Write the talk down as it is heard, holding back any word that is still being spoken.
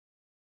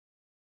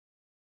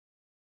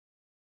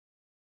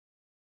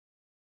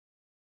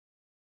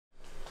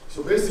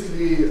So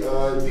basically,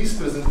 this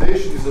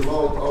presentation is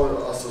about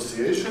our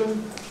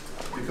association,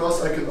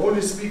 because I can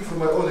only speak from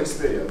my own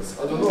experience.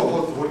 I don't know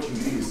how to work in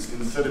Greece,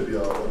 in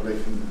Serbia, or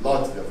like in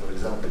Latvia, for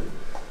example.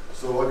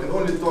 So I can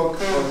only talk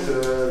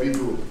what we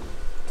do.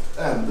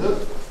 And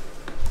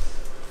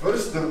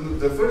first,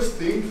 the first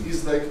thing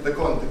is like the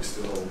context,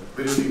 you know,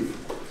 where you live.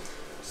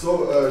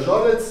 So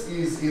Žalec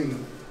is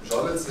in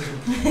Žalec,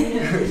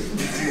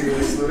 it's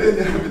in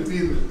Slovenia,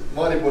 between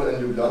Maribor and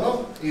Ljubljana.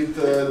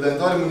 The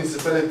entire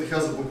municipality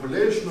has a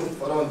population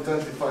of around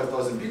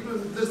 25,000 people.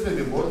 There's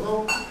maybe more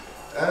now.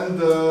 And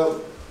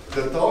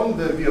the town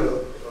where we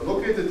are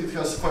located, it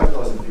has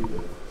 5,000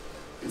 people.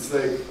 It's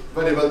like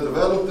very well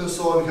developed and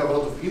so on. We have a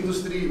lot of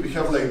industry. We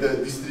have like the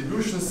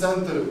distribution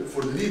center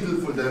for Lidl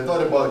for the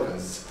entire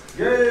Balkans.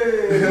 Yay!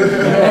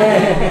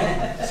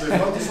 So if you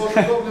want to solve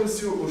the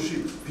problems, oh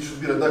shit, this should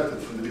be redacted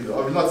from the video.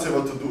 I will not say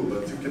what to do,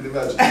 but you can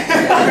imagine.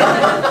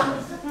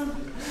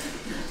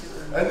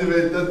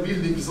 Anyway, that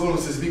building is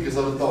almost as big as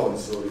our town,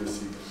 so you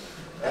see.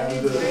 And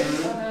it's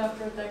really on a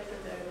protected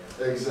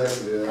area.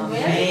 Exactly, yeah.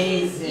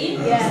 Amazing.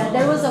 Yeah,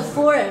 there was a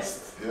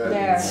forest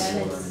there.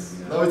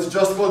 And now it's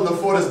just called the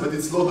forest, but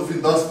it's a lot of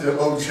industrial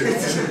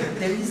objects.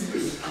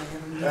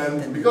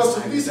 And because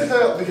of this, we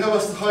have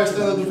a high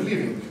standard of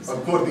living,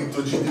 according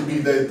to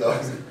GDP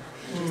data.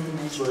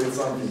 So it's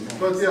something.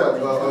 But yeah,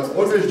 I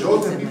always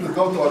joke when people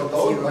come to our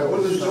town, I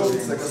always joke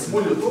it's like a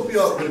small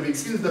utopia where we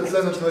kill the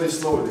planet very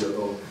slowly, you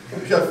know.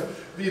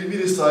 We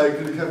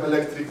recycle, we have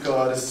electric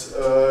cars,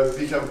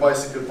 we have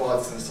bicycle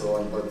paths and so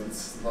on, but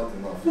it's not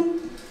enough.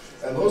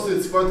 And also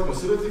it's quite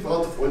conservative, a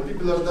lot of old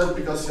people are there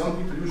because young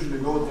people usually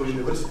go to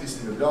universities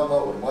in Ljubljana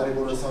or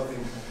Maribor or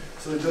something.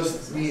 So it's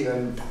just me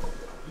and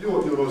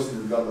you're also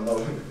in Ljubljana now,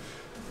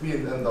 me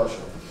and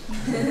Dasha.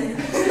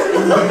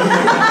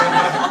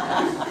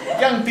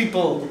 Young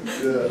people!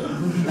 Yeah.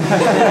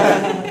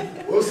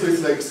 Also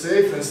it's like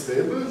safe and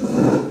stable,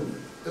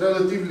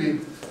 relatively.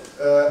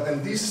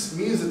 And this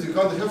means that you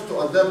kind of have to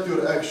adapt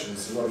your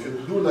actions. You know, if you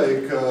do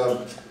like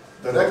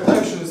direct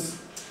actions,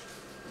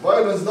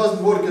 violence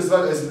doesn't work as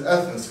well as in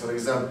Athens, for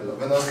example.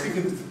 When I was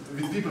speaking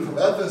with people from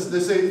Athens,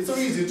 they say it's so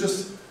easy, you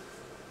just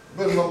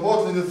burn a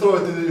bottle and you throw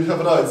it and you have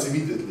riots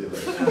immediately.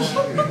 Like.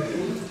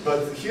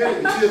 But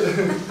here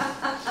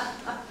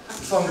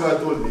some guy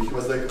told me, he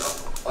was like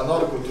a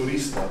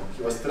narco-turista.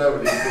 He was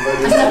traveling to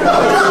various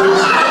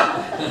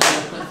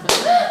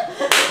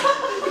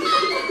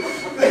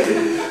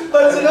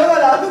Barcelona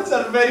and Athens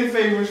are very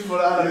famous for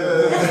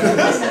Arabic.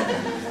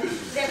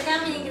 they're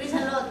coming in Greece a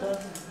lot.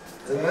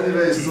 And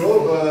anyway, so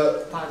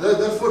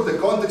therefore the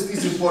context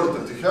is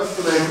important. You have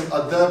to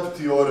like adapt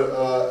your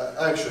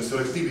actions,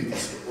 your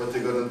activities, what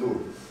you're gonna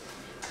do.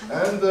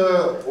 And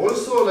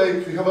also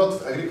like we have a lot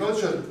of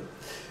agriculture,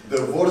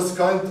 the worst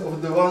kind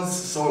of the ones,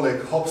 so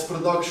like hops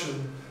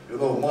production, you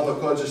know,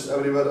 monocultures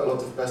everywhere, a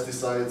lot of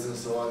pesticides and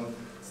so on.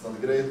 It's not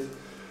great.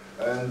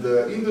 And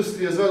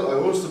industry as well, I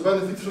also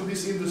benefit from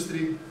this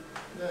industry.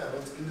 Yeah,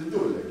 what can you do?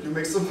 Like, you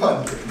make some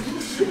money.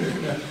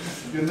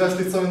 You invest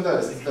in something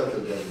else, it's better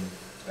than.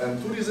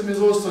 And tourism is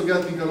also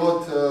getting a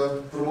lot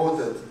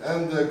promoted.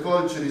 And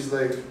culture is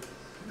like,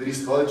 there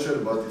is culture,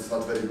 but it's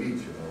not very big,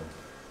 you know.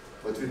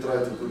 But we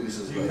try to do this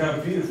as well. You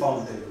have beer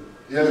fountain.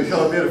 Yeah, we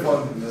have a beer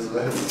fountain as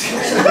well.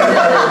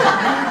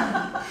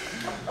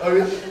 I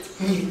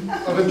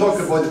will talk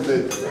about it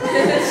later.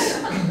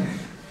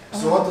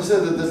 So I want to say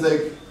that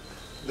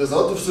there's a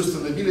lot of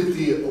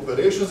sustainability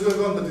operations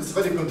going on, but it's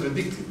very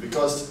contradictory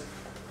because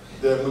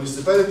the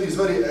municipality is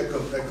very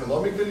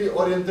economically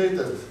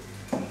orientated.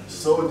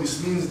 So this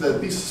means that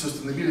this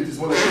sustainability is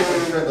more like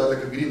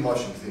a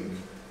greenwashing thing.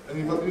 And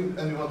we want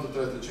to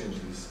try to change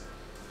this.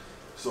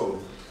 So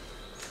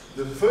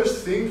the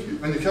first thing,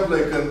 when you have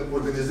like an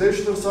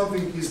organization or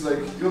something, is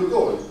like your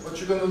goal, what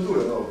you're gonna do,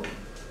 you know.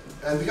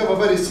 And we have a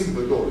very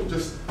simple goal,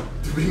 just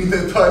to bring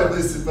the entire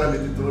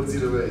municipality towards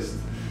zero waste.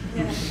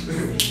 Yeah.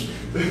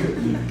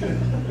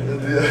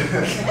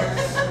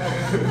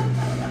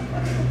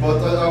 But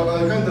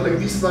I kind of like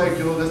dislike,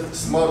 you know, the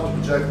smart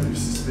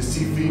objectives,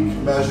 specific,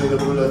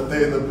 measurable,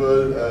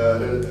 attainable,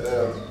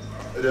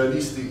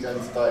 realistic,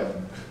 and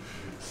time.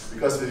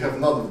 Because we have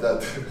none of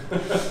that.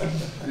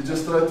 We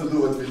just try to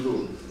do what we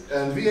do.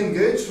 And we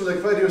engage through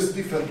like various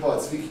different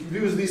paths. We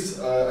use this,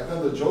 I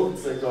kind of joke,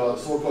 it's like a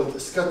so-called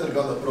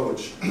scattergun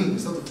approach.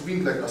 Instead of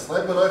being like a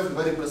sniper rifle,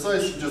 very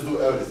precise, you just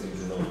do everything,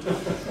 you know.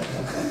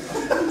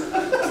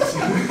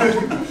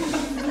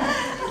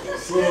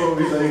 So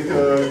we like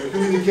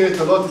communicate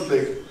a lot with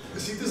like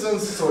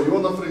citizens. So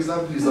Yona, for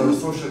example, is our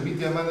social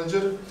media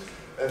manager,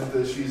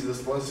 and she is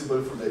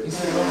responsible for the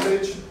Instagram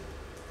page.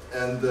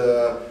 And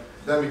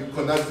then we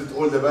connect with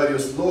all the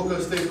various local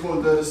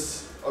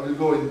stakeholders. I will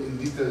go in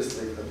details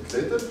like a bit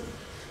later.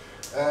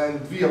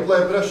 And we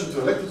apply pressure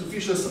to elected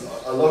officials.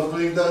 I love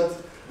doing that.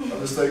 I'm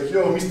just like,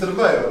 yo, Mr.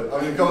 Mayor, I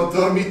will come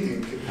to a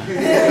meeting.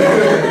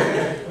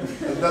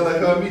 And then I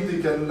have a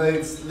meeting and then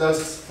it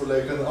lasts for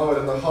like an hour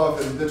and a half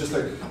and they just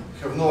like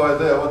have no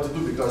idea what to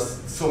do because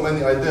so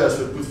many ideas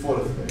were put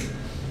forth.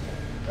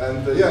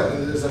 And yeah,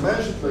 and as I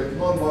mentioned, like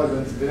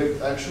non-violent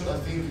direct action, I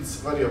think it's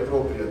very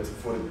appropriate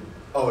for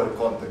our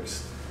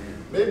context.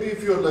 Maybe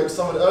if you're like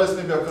somewhere else,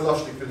 maybe a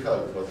Kalashnik will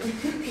help, but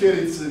here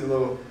it's, you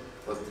know,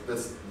 but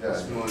that's, yeah.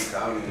 Small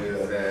town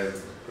with that.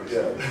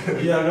 Yeah.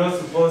 You are not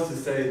supposed to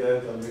say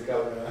that on the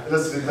camera.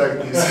 Let's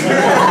redact this.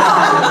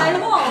 I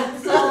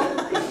won't, so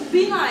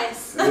be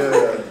nice.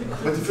 Yeah.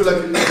 But if you're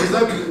like, it's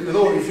like, you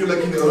know, if you're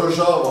like in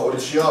Rojava or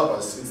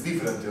Chiapas, it's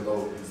different, you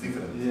know, it's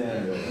different.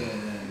 Yeah.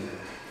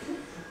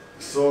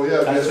 So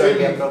yeah,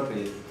 Culturally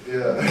appropriate.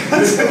 Yeah.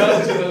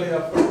 Culturally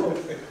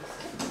appropriate.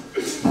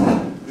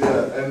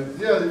 Yeah, and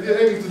yeah, we are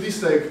aiming to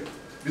this, like,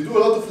 we do a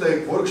lot of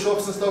like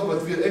workshops and stuff,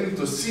 but we are aiming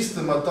to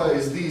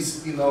systematize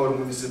this in our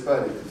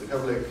municipality, to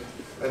have like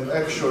an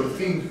actual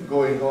thing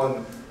going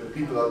on where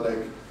people are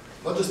like,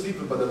 not just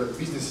people, but like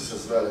businesses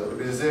as well,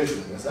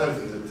 organizations,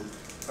 everything that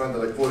kind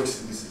of like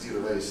works in this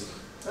zero waste.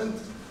 And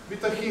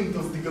with a hint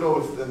of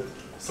degrowth and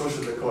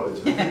social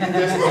ecology.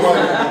 Yes,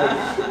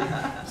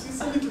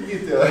 it's a little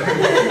bit, yeah.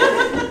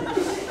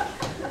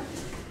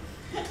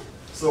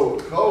 So,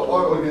 how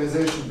our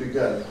organization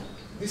began?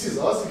 This is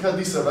us. We had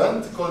this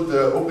event called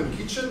the Open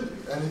Kitchen,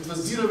 and it was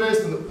zero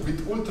waste and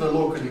with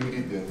ultra-local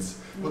ingredients.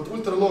 But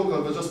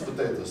ultra-local were just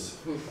potatoes.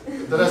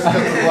 The rest we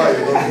had to buy,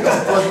 you know, because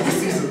it wasn't the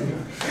season.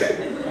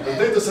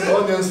 Potatoes and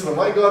onions from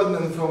my garden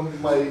and from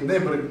my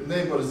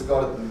neighbor's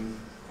garden,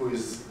 who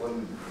is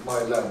on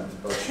my land,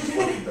 but she's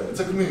working there. It's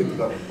a community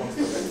garden.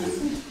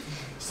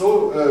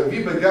 So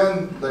we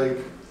began, like,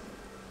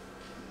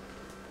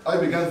 I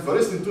began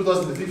first in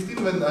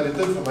 2015 when I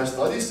returned from my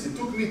studies. It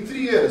took me 3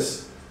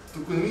 years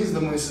to convince the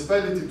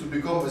municipality to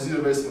become a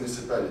zero-waste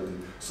municipality.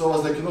 So I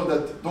was like, you know,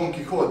 that Don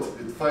Quixote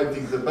with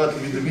fighting the battle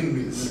with the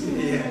windmills.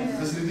 Yeah. It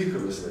was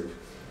ridiculous, like.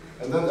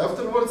 And then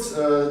afterwards,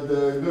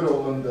 the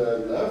girl on the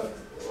left,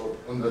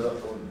 on the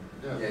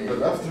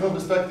left, from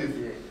perspective,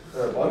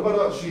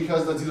 Barbara, she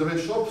has that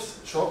zero-waste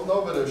shop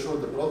now where I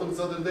showed the products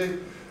the other day.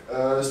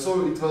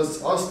 So it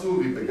was us two,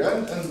 we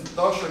began, and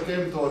Dasha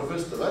came to our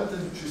first event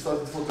and she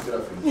started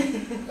photographing.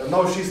 And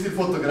now she's still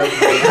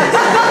photographing.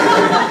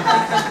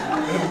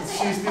 And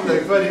she's still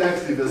like very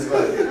active as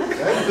well.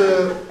 And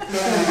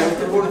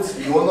afterwards,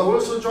 Yona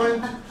also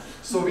joined.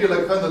 So we're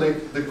like kind of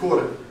like the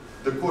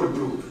core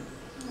group,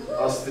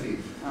 us three.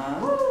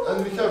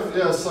 And we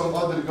have some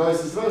other guys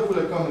as well who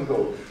like come and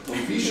go.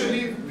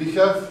 Officially, we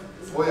have,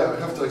 I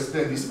have to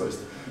explain this first.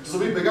 So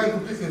we began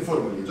completely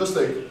informally, just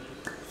like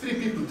 3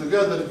 people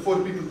together,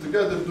 4 people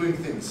together doing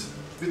things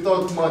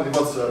without money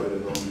whatsoever, you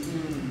know.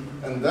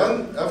 And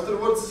then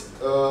afterwards,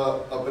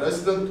 a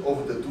president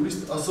of the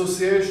tourist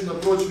association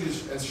approached me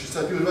and she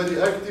said, "You're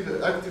very active,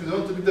 you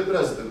want to be the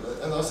president?"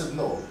 And I said,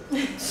 "No."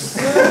 And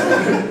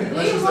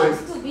she's like,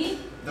 to be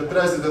the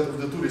president of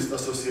the tourist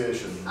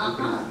association. Yeah.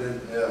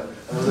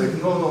 And I was like,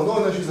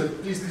 no. And she's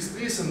like, please.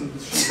 And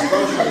she's like,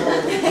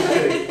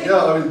 okay, yeah,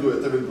 I will do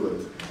it.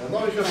 And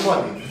now we have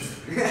money.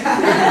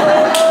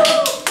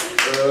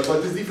 But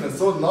it's different.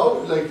 So now,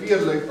 like, we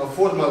are like a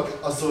formal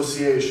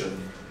association.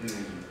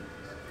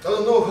 I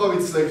don't know how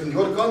it's like in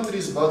your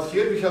countries, but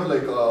here we have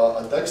like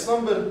a tax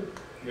number,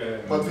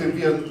 but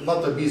we are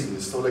not a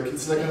business. So like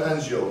it's like an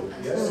NGO.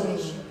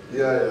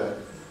 Yeah.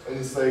 And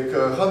it's like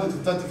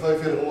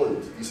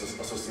 125-year-old, this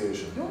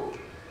association.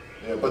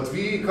 Yeah, but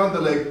we kind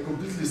of like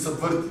completely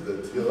subverted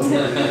it, you know.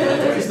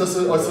 Tourist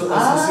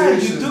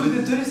association. You took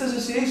the tourist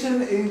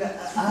association in.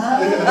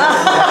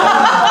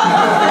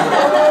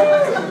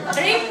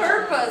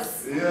 repurpose.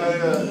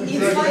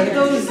 Yeah. It's like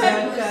those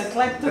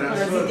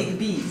kleptoparasitic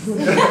bees.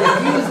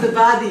 Use the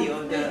body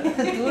of the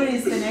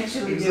tourist and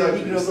actually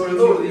exactly. degrowth. So you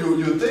know,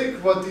 you take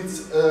what is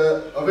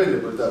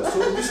available there. So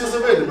this is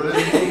available,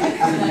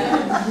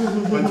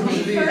 but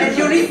usually and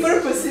you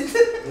repurpose it.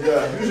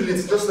 Yeah, usually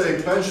it's just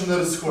like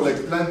pensioners who are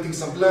like planting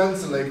some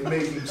plants and like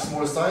making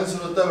small signs or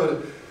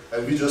whatever,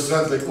 and we just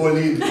went like all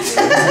in.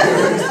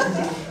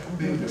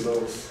 You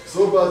know. So,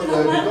 but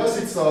because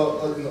it's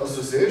an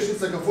association,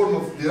 it's like a form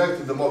of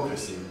direct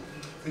democracy.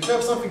 We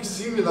have something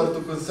similar to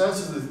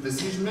consensus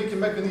decision-making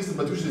mechanism,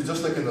 but usually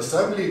just like an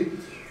assembly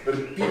where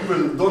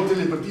people don't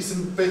really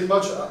participate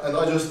much, and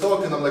I just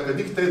talk and I'm like a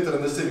dictator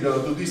and I say, we're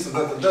gonna do this and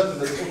that, and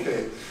that's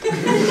okay.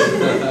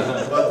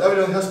 But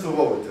everyone has to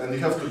vote, and you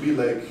have to be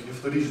like, you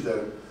have to reach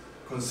the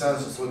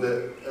consensus or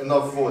the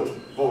enough vote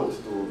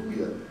to be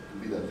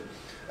there.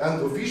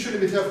 And officially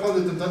we have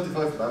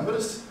 125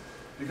 members,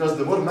 because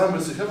the more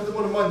members you have, the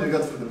more money you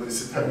get from the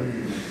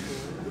municipality.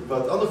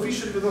 But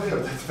unofficially we don't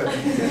have that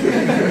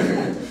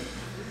many.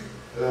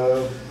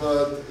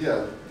 But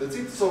yeah, that's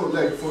it. So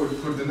like for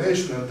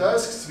coordination and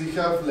tasks, we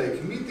have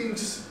like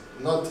meetings,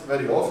 not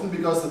very often,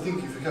 because I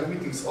think if we have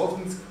meetings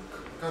often, it's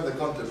kind of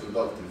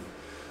counterproductive.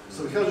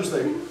 So we have just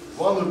like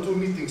 1 or 2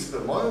 meetings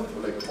per month,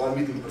 or like 1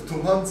 meeting per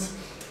 2 months,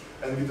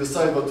 and we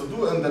decide what to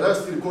do, and the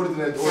rest we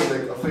coordinate or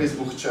like a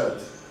Facebook chat,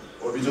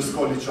 or we just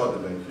call each other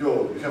like,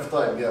 yo, we have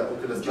time, yeah,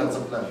 okay, let's plan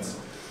some plans.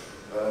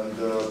 And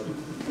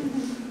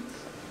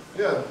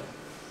yeah.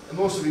 And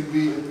also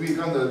we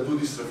kind of do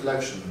this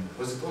reflection.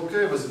 Was it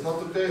okay? Was it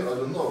not okay? I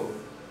don't know.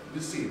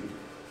 We'll see.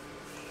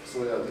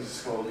 So yeah, this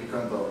is how we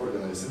kind of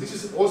organize. And this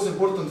is also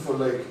important for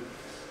like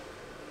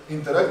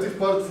interactive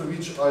part for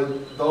which I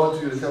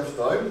doubt you will have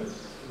time.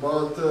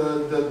 But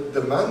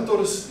the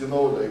mentors, you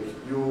know, like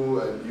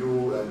you and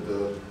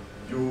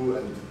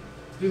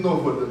you know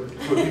what the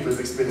people's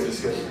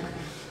experience here.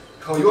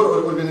 How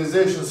your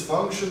organizations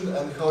function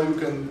and how you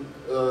can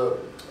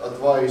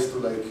advise to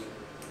like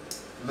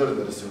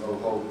learners, you know,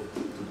 how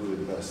to do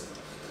it best.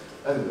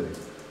 Anyway,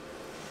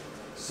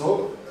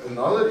 so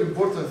another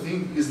important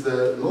thing is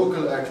the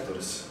local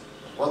actors.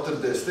 What are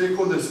the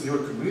stakeholders in your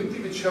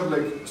community which have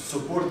like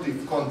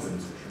supportive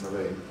content in a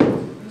way,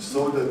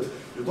 so that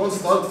you don't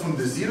start from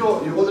the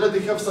zero. You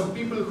already have some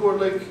people who are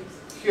like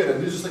here,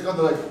 and you just like kind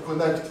of like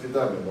connect with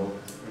them, you know.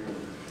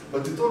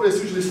 But it always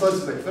usually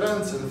starts with like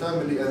friends and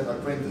family and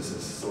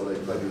acquaintances, so like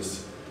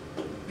various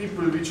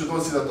people which you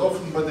don't see that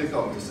often, but they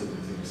come in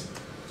certain things.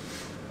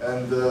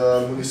 And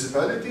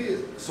municipality,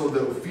 so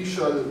the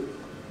official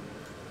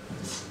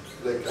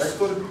like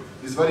actor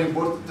is very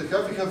important to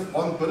have. We have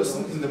one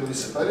person in the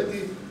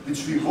municipality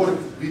which we work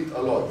with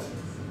a lot,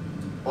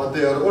 but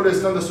they are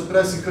always kind of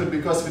suppressing her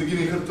because we're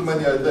giving her too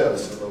many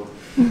ideas, you know,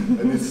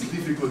 and it's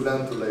difficult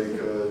then to like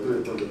do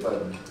it all the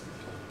time.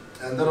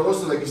 And there are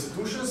also like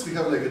institutions. We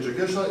have like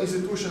educational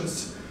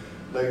institutions,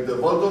 like the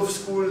Waldorf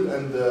School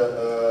and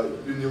the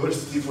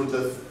university for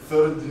the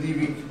third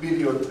living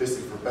period,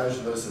 basically for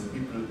pensioners and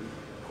people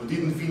who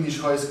didn't finish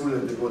high school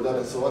and they go there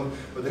and so on.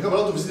 But they have a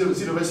lot of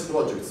zero waste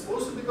projects,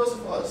 also because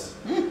of us.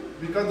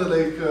 We kind of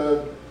like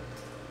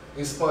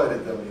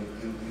inspired them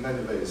in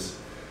many ways.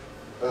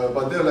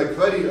 But they're like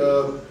very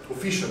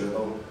official, you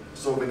know.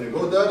 So when you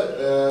go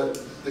there,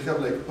 they have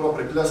like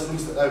proper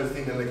classrooms and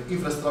everything, and like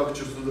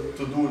infrastructure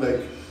to do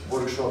like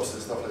workshops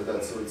and stuff like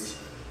that. So it's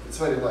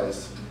very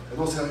nice. And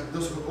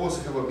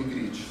also have a big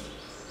reach.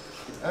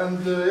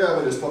 And yeah,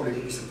 various public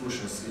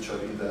institutions which are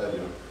in the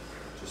area.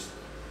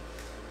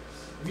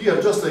 We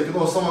are just like, you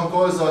know, someone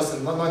calls us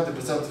and 90%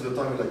 of the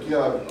time we're like,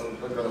 yeah, I'm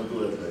gonna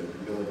do it, like,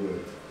 we're gonna do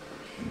it.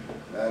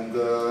 And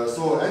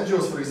so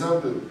NGOs, for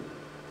example,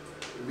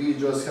 we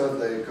just had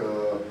like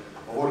a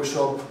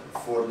workshop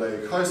for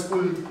like high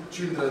school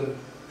children,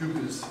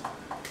 pupils,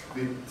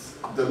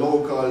 with the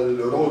local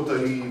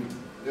Rotary,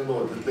 you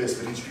know, the place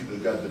where rich people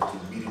gather to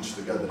be rich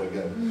together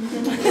again.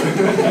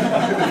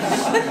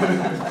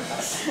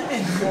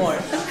 And more.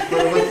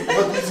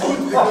 But it's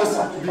good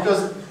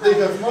because they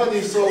have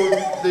money, so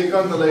they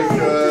kind of like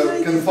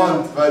can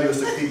fund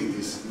various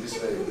activities in this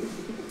way.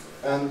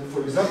 And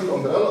for example,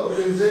 umbrella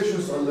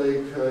organizations are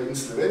like in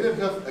Slovenia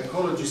we have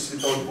Ecologists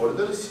Without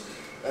Borders,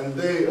 and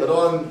they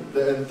run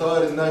the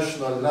entire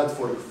national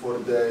network for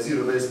the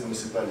zero waste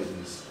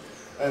municipalities.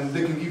 And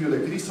they can give you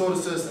like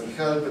resources and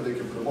help, and they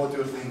can promote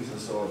your things and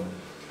so on.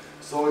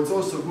 So it's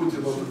also good,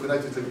 you know, to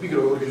connect with like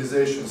bigger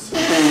organizations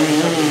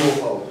and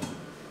know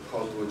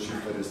how to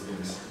achieve various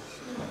things.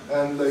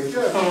 And like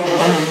yeah,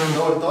 in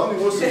our town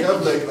we also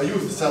have like a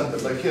youth center,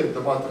 like here at the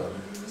Matra.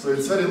 So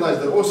it's very nice.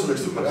 They're also like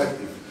super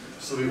active.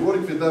 So we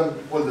work with them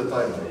all the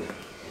time.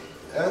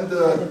 And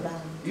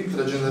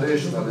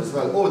intergenerational as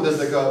well. Oh, there's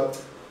like a,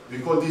 we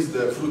call this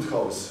the fruit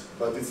house,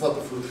 but it's not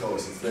a fruit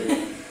house. It's like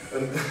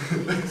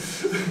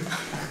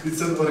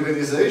it's an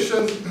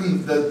organization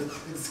that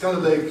it's kind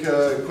of like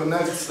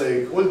connects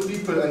like old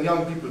people and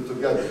young people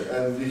together,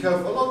 and we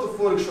have a lot of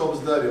workshops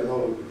there, you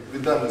know,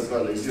 with them as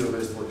well, like zero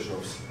waste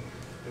workshops.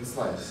 It's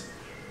nice.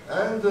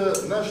 And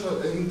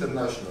national and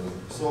international.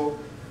 So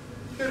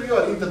here we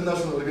are,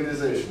 international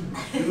organization.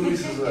 We do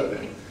this as well.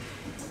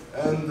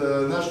 And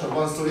national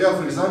ones. So yeah,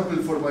 for example,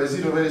 for my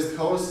zero waste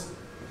house,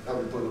 I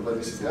will talk about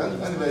this at the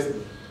end. Anyway,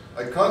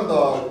 I kind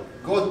of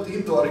got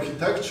into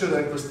architecture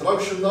and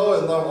construction now,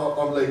 and now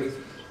I'm like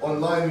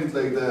online with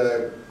like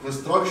the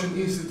Construction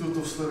Institute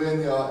of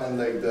Slovenia and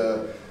like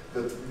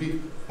that big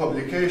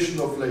publication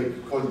of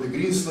like called the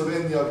Green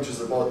Slovenia, which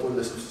is about all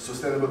the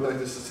sustainable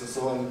practices and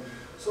so on.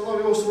 So now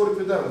we also work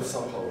with them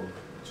somehow.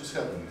 It just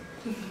happened.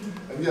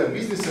 And yeah,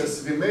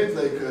 businesses, we made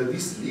like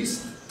this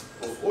list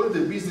of all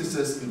the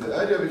businesses in the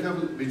area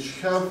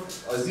which have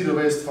a zero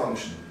waste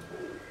function.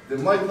 They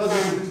might not be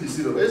completely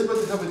zero waste, but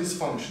they have this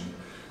function.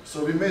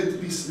 So we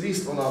made this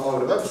list on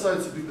our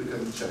website so people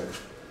can check.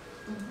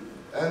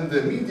 And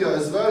the media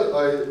as well,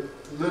 I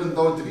learned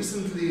out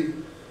recently,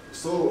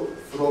 so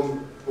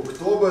from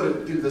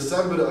October till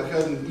December I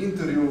had an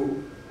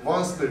interview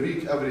once per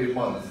week every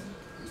month.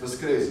 It was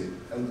crazy.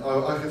 And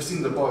I have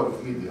seen the power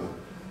of media.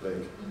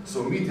 Like,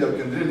 so media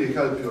can really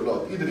help you a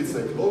lot. Either it's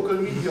like local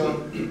media,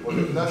 or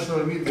like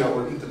national media,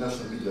 or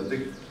international media.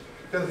 They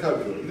can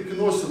help you. They can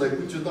also like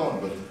put you down,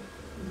 but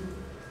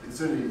it's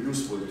really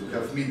useful to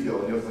have media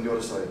on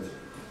your side.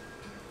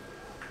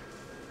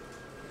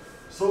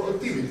 So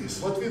activities,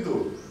 what we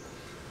do?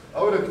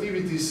 Our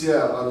activities,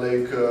 yeah, are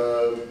like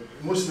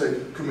mostly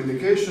like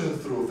communication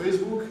through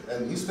Facebook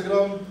and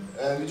Instagram,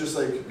 and we just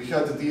like, we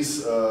had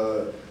this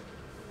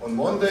on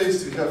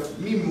Mondays, we have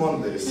meme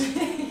Mondays,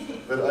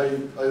 where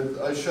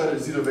I share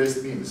zero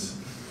waste memes.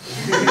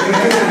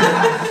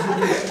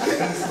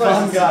 It's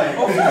Fun guy. Of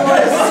course.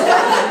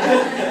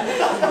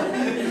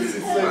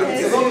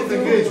 It's a lot of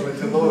engagement,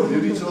 you know, you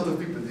reach a lot of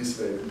people this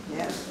way.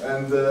 Yeah.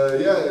 And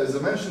yeah, as I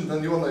mentioned,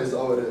 Daniela is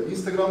our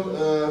Instagram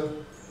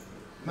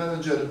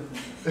manager,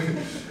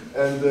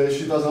 and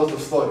she does a lot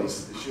of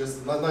stories. She has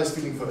a nice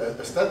feeling for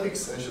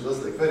aesthetics, and she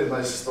does like very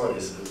nice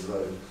stories as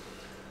well.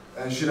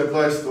 And she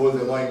replies to all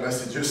the annoying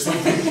messages.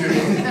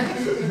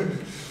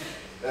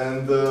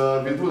 And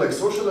we do like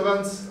social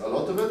events, a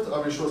lot of it. I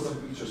will show some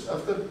pictures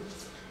after.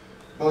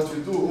 But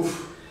we do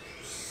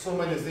so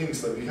many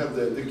things. Like we have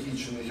the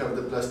kitchen, we have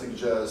the plastic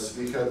jazz,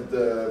 we had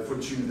for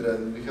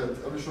children, we had,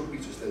 I will show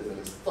pictures later,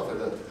 and stuff like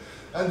that.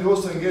 And we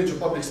also engage in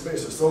public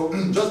spaces. So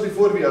just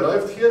before we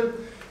arrived here,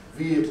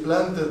 we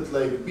planted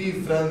like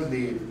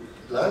bee-friendly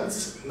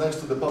plants next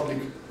to the public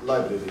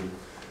library.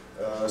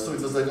 So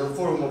it was like a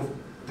form of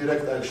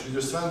direct action. You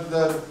just went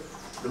there,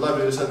 the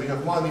library said, we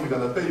have money, we're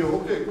gonna pay you,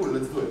 okay, cool,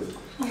 let's do it.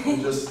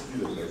 We just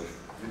did it like,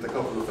 with a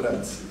couple of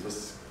friends. It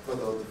was quite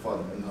a lot of fun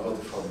and a lot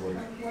of hard work.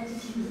 What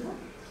did you do?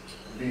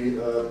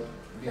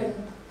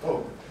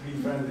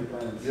 Bee-friendly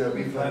plants. Yeah,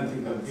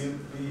 bee-friendly plants.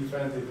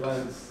 Bee-friendly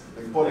plants.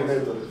 Like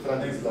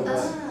pollinator-friendly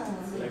plants.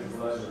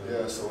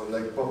 Yeah, so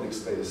like public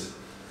space.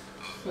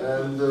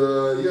 And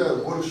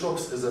yeah,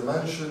 workshops, as I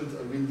mentioned,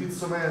 we did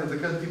so many that I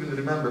can't even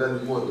remember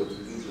anymore what we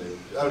did. Like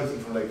everything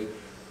from like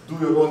do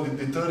your own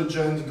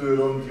detergent, do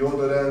your own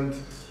deodorant.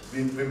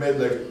 We made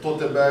like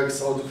tote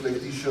bags out of like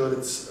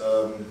t-shirts.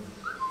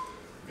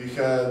 We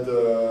had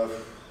a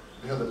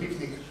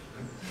picnic.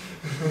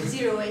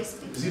 Zero waste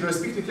picnic. Zero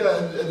waste picnic, yeah,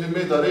 and we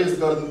made a raised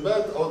garden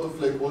bed out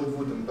of like old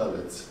wooden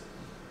pallets,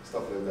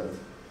 stuff like that.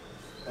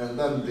 And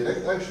then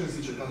direct actions,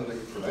 which are kind of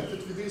like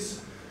connected with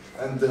this,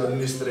 and the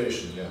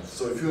administration, yeah.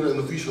 So if you're an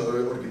official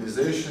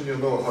organization, you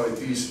know how it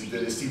is with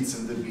the receipts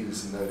and the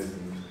bills and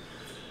everything.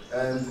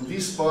 And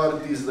this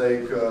part is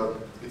like,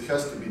 it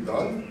has to be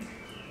done.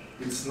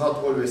 It's not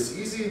always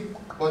easy,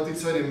 but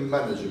it's very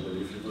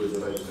manageable if you do it the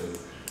right way.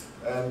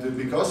 And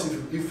because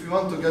if we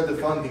want to get the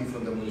funding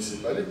from the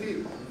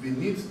municipality, we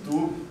need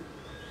to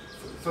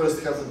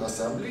first have an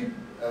assembly,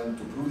 and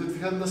to prove that we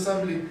had an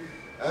assembly,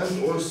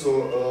 and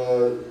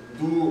also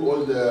do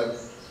all the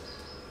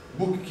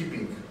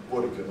bookkeeping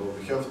work. You know,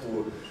 we have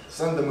to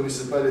send the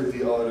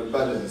municipality our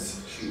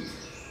balance sheet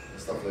and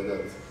stuff like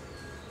that,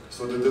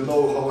 so that they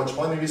know how much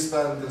money we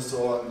spend and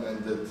so on,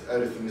 and that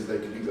everything is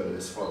like legal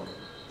as fuck.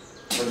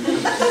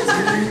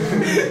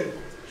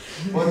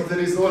 But there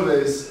is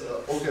always,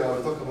 okay,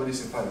 I'll talk about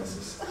this in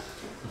finances.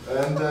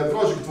 And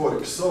project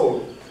work.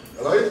 So,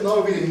 right now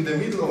we're in the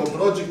middle of a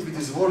project which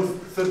is worth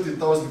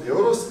 30,000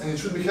 euros, and it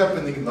should be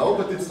happening now,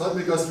 but it's not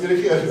because we're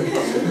here.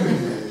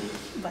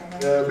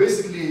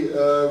 Basically,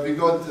 we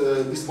got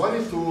this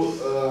money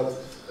to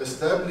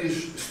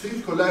establish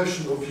street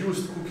collection of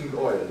used cooking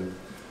oil.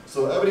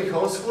 So every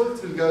household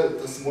will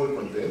get a small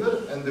container,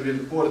 and they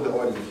will pour the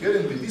oil in here,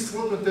 and with this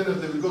small container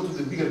they will go to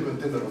the bigger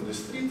container on the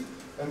street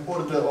and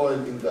pour the oil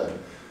in there.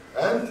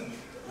 And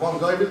one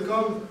guy will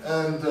come,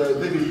 and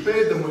they will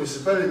pay the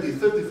municipality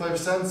 35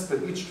 cents per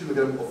each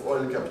kilogram of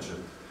oil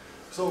captured.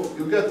 So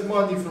you get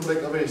money from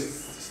like a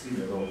waste stream,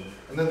 you know,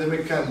 and then they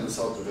make candles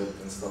out of it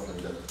and stuff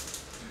like that.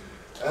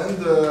 And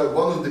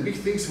one of the big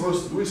things we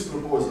also do is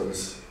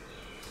proposals.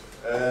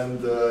 And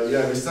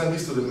yeah, we send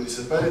this to the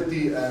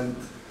municipality, and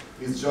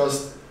it's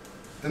just,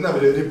 they never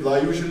reply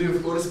usually,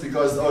 of course,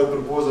 because our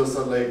proposals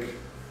are like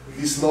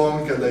this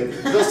long, and like,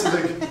 just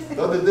like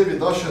the other day with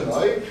Dash and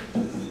I,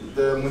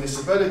 the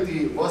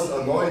municipality was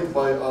annoyed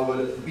by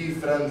our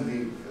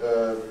bee-friendly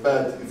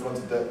bed in front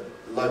of the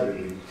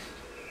library.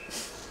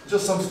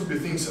 Just some stupid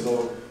things, you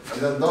know.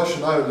 And then Dash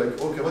and I were like,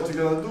 okay, what are we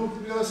gonna do?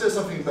 We're gonna say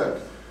something back.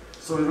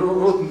 So we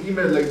wrote an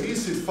email like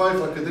this with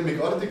 5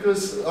 academic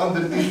articles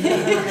underneath.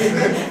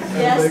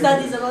 Yeah, like,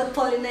 studies about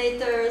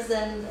pollinators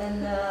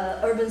and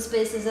urban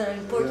spaces that are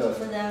important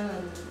for them.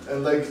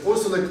 And like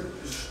also like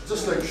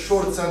just like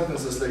short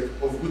sentences like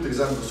of good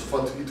examples of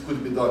what it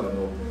could be done, you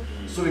know.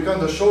 So we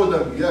kind of show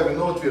them, yeah, we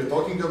know what we're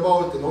talking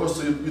about, and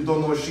also you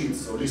don't know shit,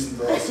 so listen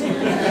to us.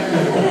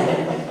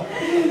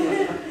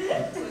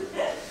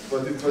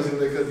 But it was in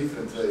like a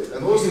different way,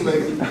 and also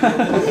like.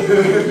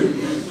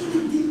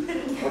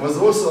 I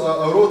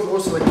wrote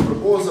also like a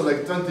proposal,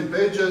 like 20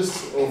 pages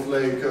of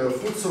like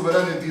food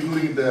sovereignty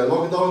during the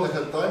lockdown at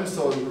that time.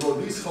 So I wrote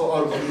this, how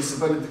our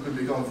municipality could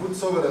become food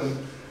sovereign.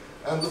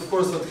 And of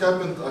course what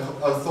happened,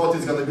 I thought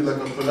it's gonna be like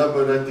a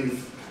collaborative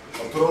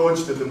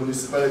approach that the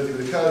municipality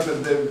will help,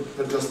 and they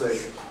were just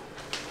like,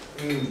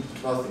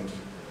 nothing.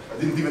 I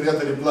didn't even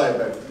get a reply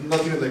back,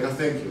 not even like a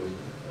thank you.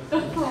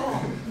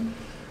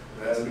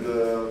 And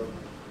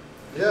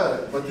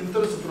yeah, but in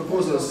terms of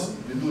proposals,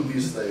 we do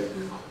this like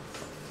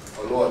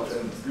a lot,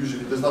 and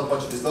usually there's not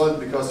much result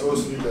because you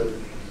also need the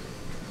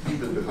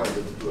people behind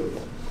it to do it.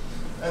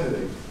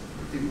 Anyway,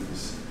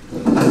 activities.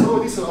 So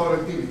these are our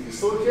activities.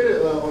 So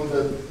here on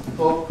the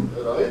top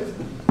right,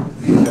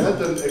 we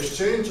had an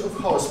exchange of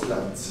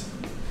houseplants.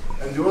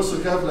 And you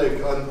also have like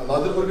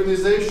another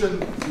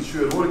organization which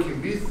you are working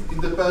with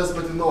in the past,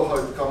 but you know how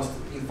it comes to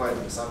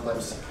infighting.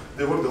 Sometimes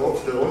they work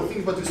their own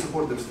thing, but you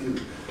support them still.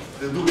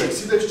 They do like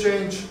seed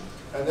exchange.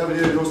 And every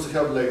year you also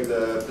have like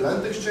the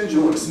plant exchange,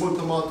 like small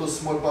tomatoes,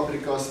 small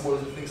paprika, small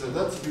things like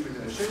that, so people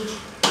can exchange.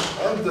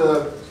 And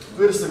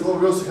 2 years ago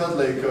we also had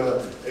like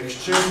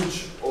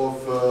exchange of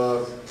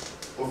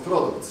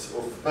products,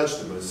 of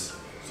vegetables.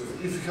 So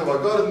if you have a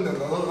garden and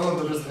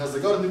another person has a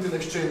garden, you can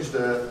exchange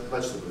the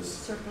vegetables.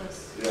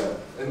 Surplus. Yeah,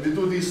 and we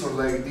do this on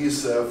like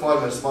this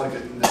farmers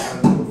market in the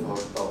center of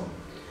our town.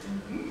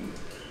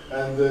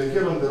 And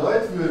here on the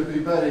right, we are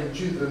preparing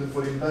children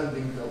for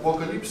impending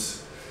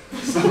apocalypse.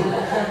 So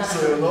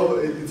you know,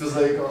 it was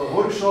like a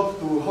workshop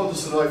to how to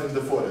survive in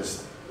the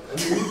forest. And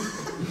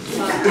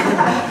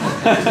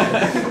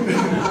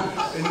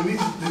you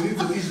need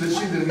to teach the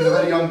children in a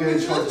very young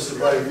age how to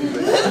survive.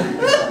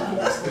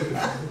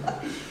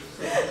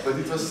 But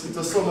it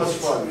was so much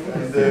fun.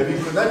 And we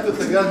connected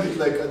again with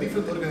like a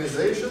different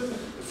organization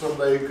from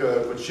like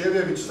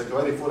Kočevje, which is like a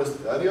very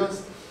forested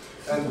areas.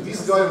 And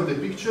this guy on the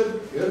picture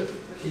here,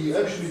 he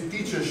actually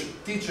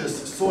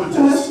teaches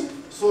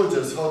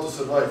soldiers how to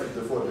survive in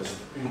the forest.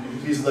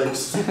 He's like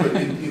super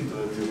into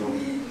it, you know.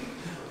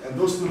 And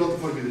those do not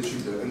forget the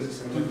children.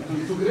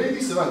 And to create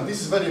this event,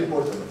 this is very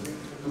important.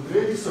 To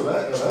create this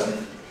event,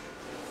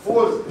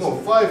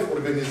 5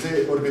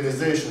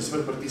 organizations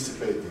were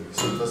participating.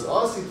 So it was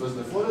us, it was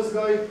the forest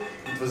guy,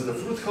 it was the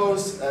fruit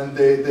house, and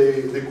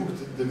they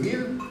cooked the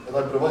meal, and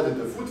I provided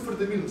the food for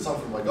the meal, some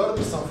from my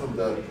garden, some from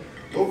the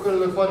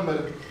local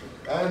farmer,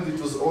 and it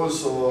was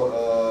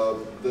also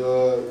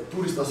the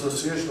Tourist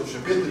Association of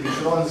Ambiente, which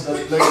runs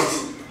that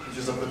place, which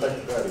is a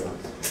protected area.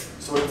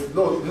 So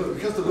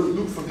we have to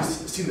look for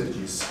these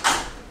synergies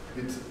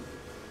with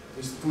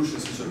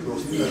institutions which are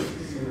close to them.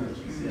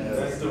 Yeah,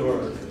 that's the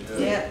word.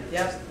 Yeah,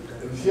 yeah.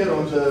 And here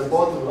on the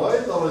bottom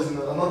right, I was in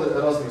another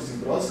Erasmus in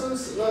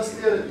Brussels last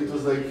year. It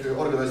was like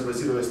organized by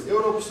Zero Waste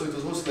Europe, so it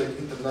was also like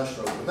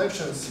international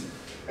connections.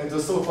 And it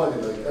was so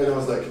funny, like everyone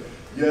was like,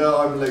 yeah,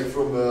 I'm like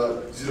from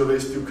Zero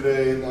Waste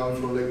Ukraine, I'm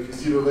from like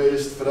Zero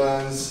Waste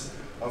France,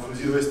 I'm from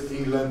Zero Waste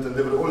England, and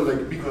they were all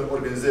like big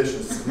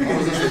organizations. I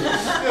was just like,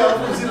 yeah, I'm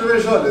from Zero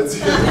Waste Žalec.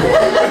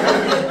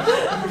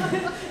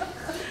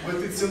 But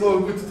it's, you know,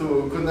 good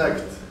to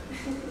connect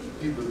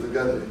people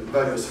together in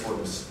various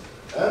forms.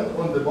 And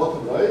on the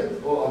bottom right,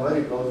 I'm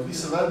very proud of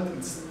this event,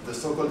 it's the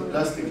so-called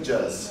plastic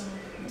jazz.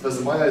 It was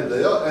my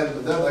idea,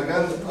 and then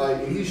again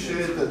I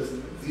initiated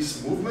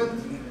this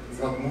movement,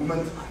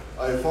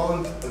 I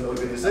found an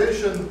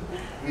organization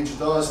which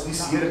does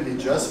this yearly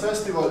jazz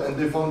festival, and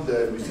they found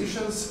the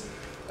musicians,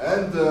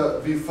 and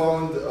we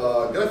found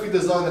a graphic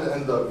designer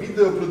and a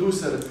video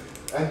producer,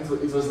 and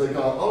it was like an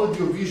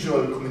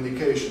audio-visual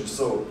communication.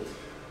 So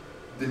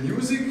the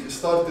music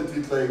started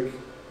with like,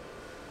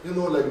 you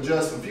know, like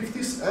jazz from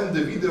 50s, and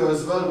the video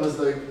as well was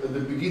like at the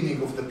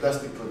beginning of the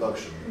plastic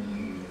production.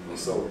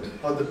 So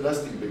how the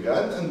plastic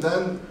began, and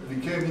then we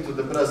came into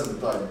the present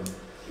time.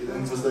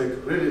 And it was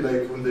like really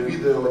like on the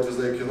video, it was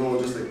like, you know,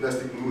 just like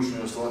plastic pollution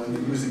and so on, and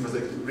the music was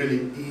like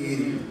really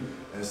eerie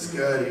and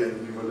scary,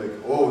 and we were like,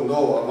 oh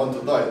no, I want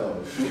to die now.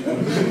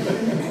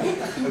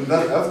 And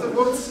then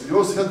afterwards, we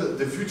also had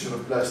the future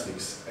of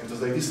plastics, and it was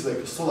like this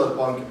like solar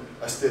punk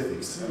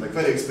aesthetics, and like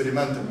very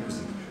experimental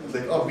music.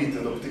 Like upbeat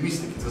and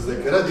optimistic. It was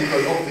like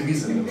radical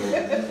optimism, you know?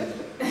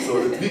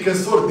 So that we can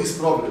solve this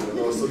problem, you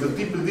know? So that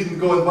people didn't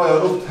go and buy a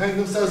rope to hang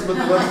themselves, but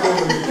they went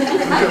home and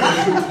had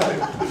a good time.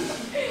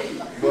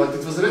 But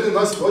it was a really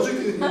nice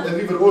project, and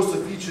we were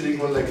also featuring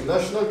on like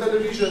national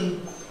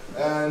television,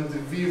 and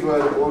we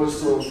were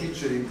also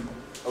featuring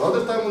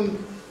another time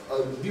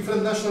on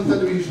different national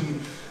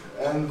television,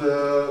 and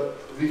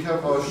we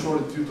have a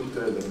short YouTube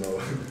trailer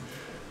now.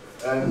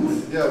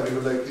 And yeah, we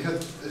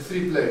had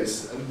 3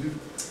 plays,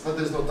 but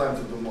there's no time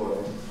to do more.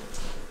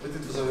 But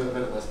it was a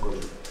very nice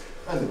project.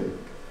 Anyway,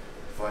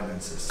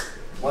 finances.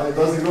 Money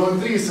doesn't grow on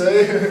trees,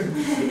 eh?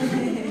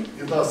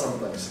 It does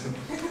sometimes.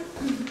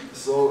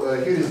 So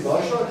here is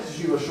Dasha.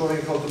 She was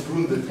showing how to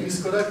prune the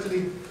trees correctly,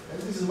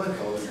 and this is my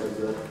house like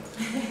that.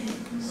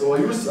 So I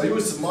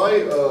use my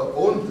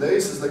own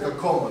place as like a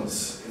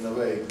commons in a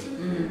way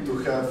to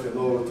have, you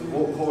know,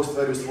 to host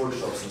various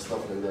workshops and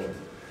stuff like that.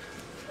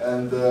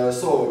 And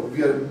so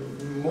we are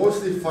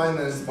mostly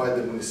financed by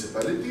the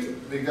municipality.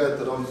 We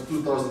get around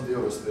 2,000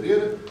 euros per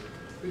year,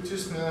 which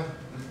is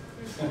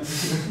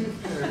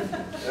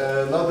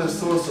another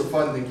source of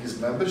funding is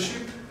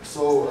membership.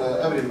 So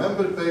every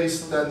member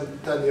pays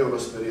 10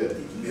 euros per year to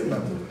be a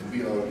member, to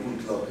be in our cool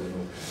club, you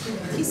know.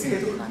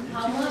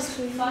 How much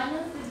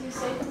finance did you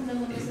say from the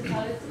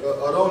municipality?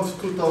 Around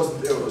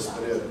 2,000 euros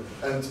per year.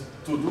 And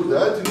to do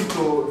that, you need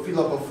to fill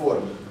up a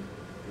form.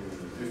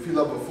 You fill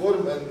up a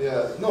form, and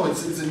yeah, no,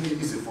 it's an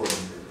easy form.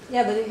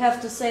 Yeah, but you have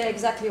to say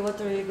exactly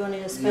what are you going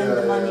to spend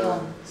the money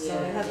on. So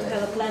you have to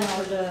have a plan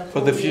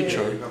for the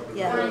future.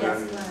 Yeah,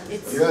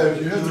 it's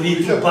you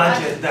need to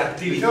budget the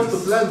activities. You have to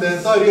plan the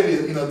entire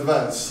year in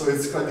advance, so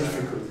it's quite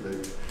difficult.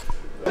 Like.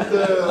 And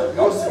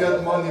you also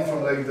get money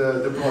from like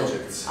the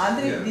projects.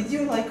 Andrej, did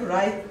you like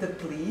write the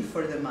plea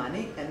for the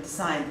money and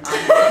sign the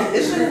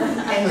petition,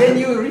 and then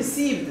you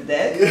received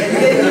that, and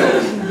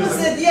then you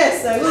said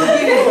yes, I will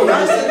give it.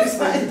 I'm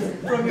satisfied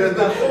from your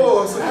company.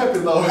 Oh, I'm so happy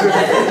now.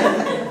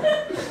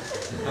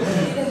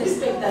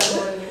 That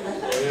one.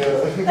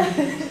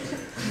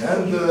 Yeah.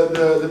 And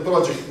the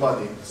project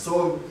money.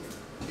 So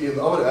in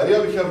our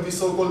area we have these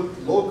so-called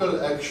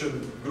local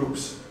action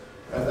groups.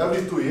 And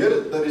every 2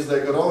 years there is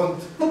like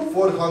around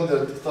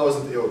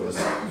 400,000 euros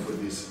for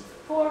this.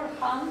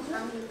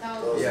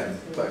 400,000. Yeah,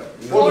 but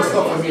Almost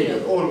half a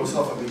million, almost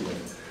half a million.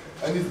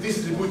 And it's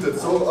distributed,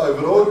 so I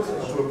wrote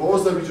a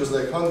proposal which was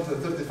like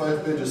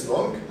 135 pages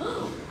long.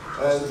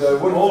 And I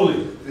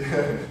worked,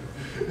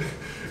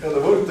 and I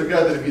worked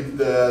together with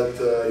that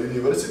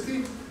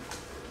university,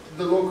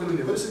 the local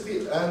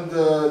university, and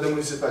the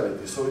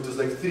municipality. So it was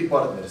like 3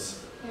 partners.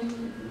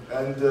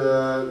 And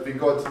we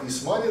got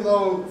this money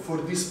now for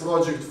this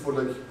project for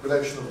like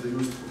collection of the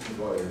used cooking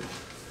oil.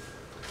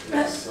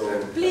 Yes, so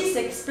Please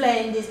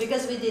explain this,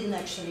 because we didn't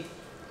actually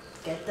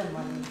get the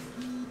money.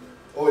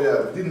 oh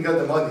yeah, we didn't get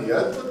the money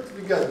yet, but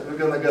we're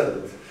gonna get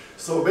it.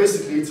 So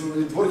basically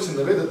it works in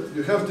the way that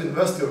you have to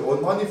invest your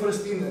own money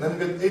first in, and then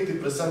get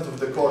 80% of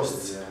the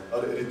costs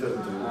are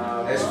returned to you.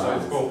 That's So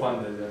it's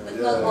co-funded. But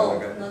Yeah, not all,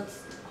 okay. not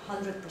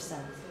 100%.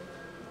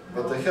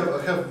 But I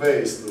have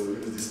ways to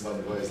use this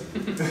money wisely.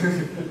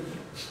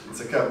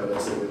 It's a camera,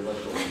 so we're not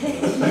talking.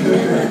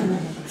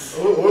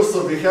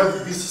 Also, we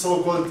have this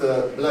so-called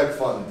black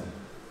fund.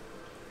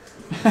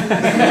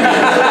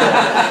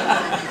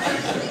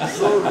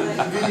 So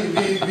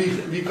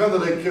we kind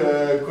of like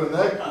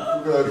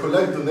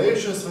collect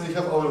donations when we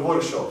have our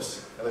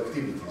workshops and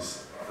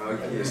activities.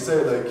 And we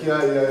say like,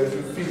 yeah, if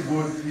you feel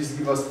good, please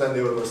give us 10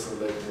 euros or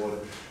like more,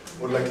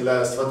 or like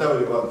less, whatever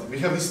you want. We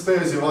have this pay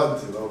as you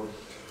want, you know.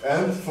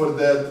 And for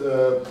that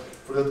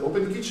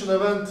open kitchen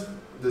event,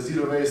 the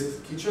zero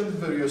waste kitchen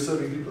where you're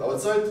serving people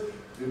outside,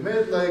 we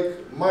made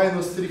like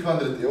minus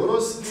 300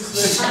 euros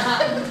this way.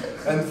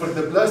 And for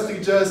the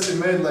plastic jars, we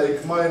made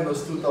like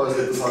minus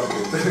 2,200.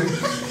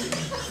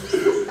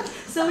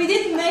 So we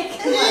didn't make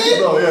money.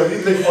 No, yeah, we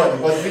didn't make money,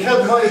 but we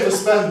had money to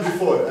spend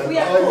before. And We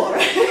are poor.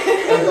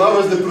 And I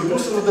was the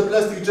producer of the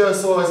plastic jar,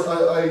 so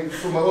I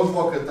from my own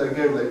pocket, I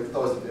gave like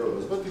 1,000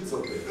 euros, but it's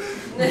okay.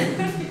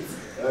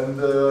 And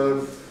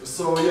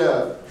so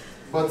yeah,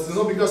 but you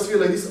know, because we're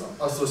like this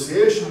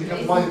association, we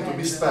have money to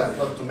be spent,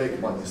 not to make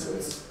money, so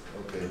it's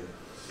okay.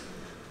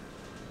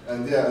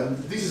 And yeah, and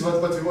this is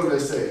what we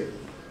always say.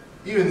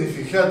 Even if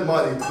we had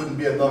money, it wouldn't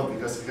be enough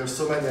because we have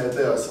so many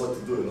ideas what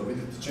to do. You know, we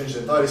need to change the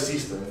entire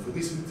system. And for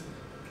this, we need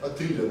a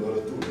trillion or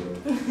a 2. You know.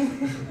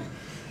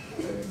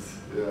 And,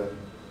 yeah.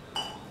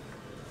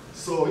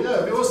 So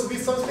yeah, we also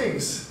did some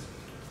things,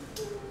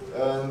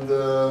 and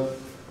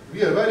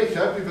we are very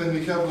happy when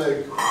we have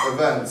like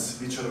events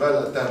which are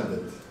well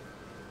attended.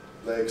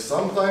 Like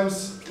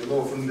sometimes, you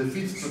know, from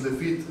defeat to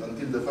defeat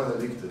until the final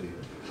victory.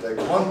 Like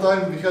one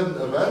time we had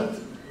an event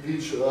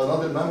which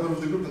another member of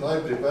the group and I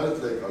prepared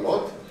like a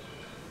lot,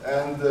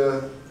 and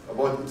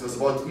it was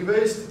about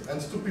e-waste, and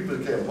 2 people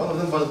came. One of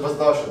them was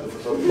Dasha, the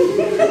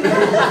photographer.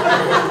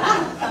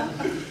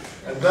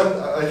 And then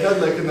I had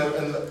like an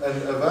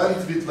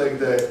event with like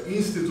the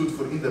Institute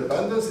for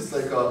Independence. It's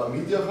like a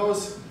media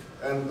house,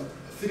 and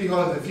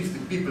 350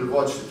 people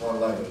watched it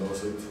online, you know,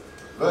 so it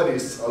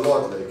varies a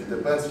lot, like it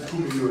depends on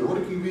whom you're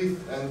working with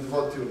and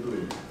what you're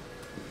doing.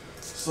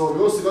 So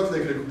we also got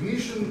like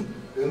recognition,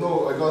 you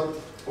know,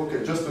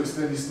 okay, just to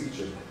explain this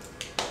picture.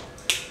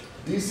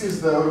 This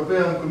is the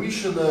European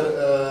Commissioner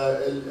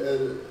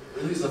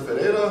Elisa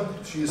Ferreira.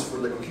 She is for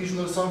the cohesion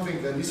or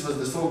something, and this was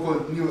the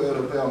so-called New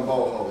European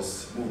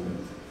Bauhaus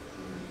movement.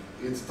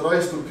 It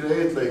tries to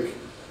create like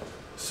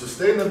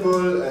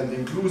sustainable and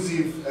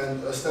inclusive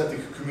and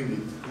aesthetic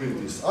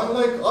communities.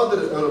 Unlike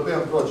other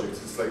European projects,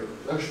 it's like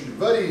actually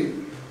very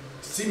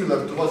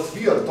similar to what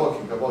we are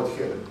talking about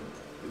here.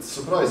 It's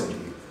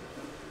surprisingly.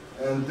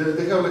 And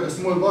they have like a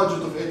small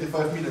budget of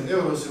 85 million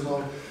euros, you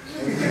know.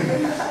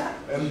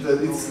 And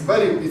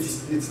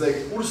it's like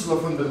Ursula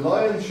von der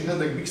Leyen, she had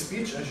like a big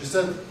speech and she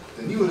said,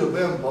 the new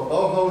European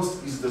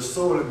Bauhaus is the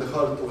soul and the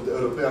heart of the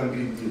European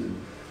Green Deal.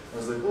 I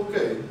was like,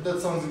 okay, that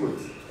sounds good.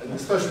 And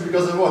especially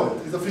because I won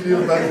it. It's a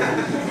filial battle.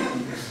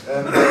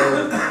 And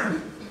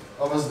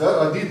I was there,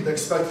 I didn't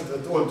expect it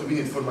at all to win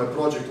it for my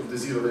project of the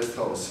Zero Waste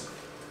House.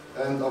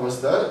 And I was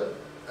there,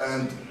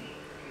 and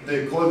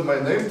they called my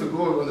name to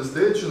go on the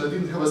stage, and I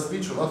didn't have a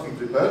speech or nothing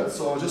prepared,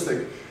 so I was just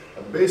like,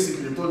 I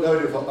basically told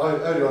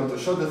everyone to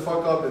shut the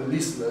fuck up and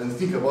listen and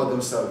think about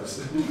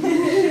themselves.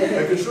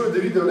 I can show you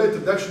the video later,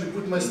 they actually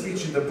put my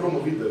speech in the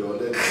promo video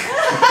later.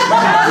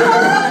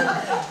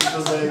 It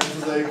was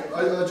like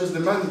I just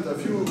demanded a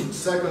few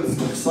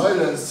seconds of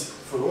silence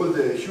for all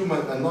the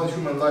human and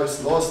non-human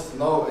lives lost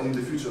now and in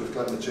the future of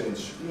climate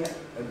change. Yeah.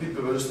 And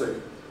people were just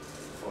like,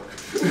 fuck.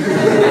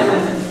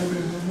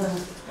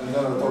 And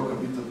then I'll talk a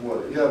bit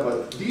more. Yeah,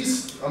 but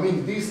these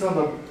kind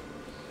of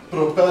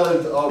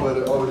propelled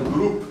our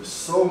group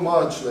so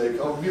much. Like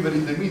we were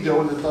in the media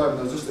all the time, and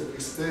I was just like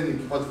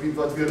explaining what we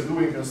are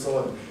doing and so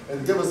on. And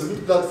it gave us a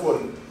good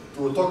platform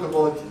to talk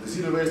about the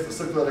zero waste, the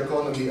circular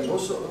economy, and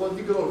also about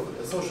degrowth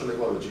and social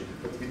ecology,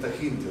 but with a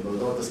hint, you know,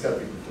 don't scare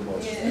people too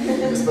much.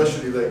 Yeah.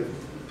 Especially like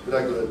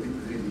regular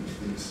people reading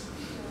things.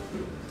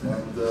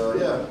 And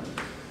yeah.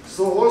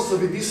 So also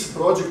with this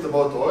project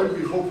about oil,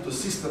 we hope to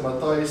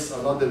systematize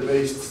another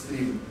waste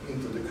stream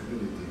into the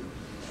community.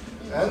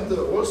 And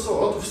also a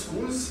lot of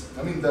schools,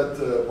 I mean that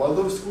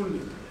Waldorf school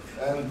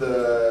and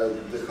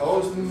the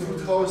house, the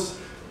fruit house,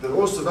 they're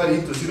also very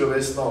into zero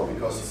waste now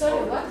because of Sorry,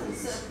 our what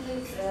rules. is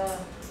please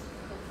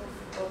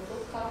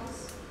fruit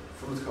house?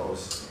 Fruit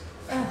house.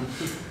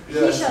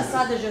 Hiša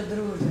sadrža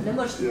druže, ne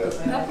možeš ti to.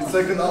 Yeah. It's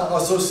like an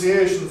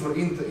association for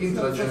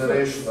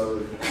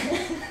intragenerational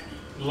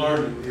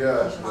Learning.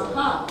 Yeah.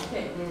 Aha,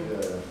 okay.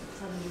 Yeah.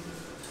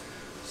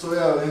 So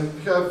yeah, and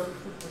we have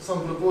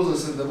some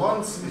proposals in the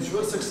months which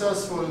were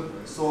successful.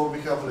 So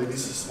we have like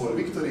these small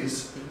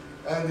victories,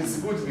 and it's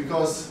good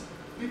because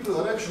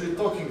people are actually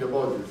talking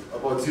about it,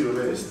 about zero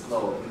waste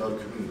now in our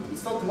community.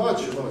 It's not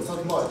much, you know, it's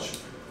not much.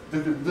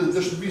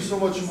 There should be so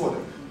much more,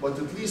 but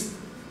at least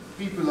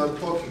people are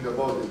talking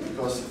about it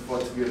because of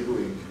what we are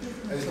doing.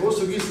 And it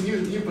also gives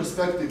new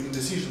perspective in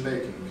decision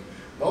making.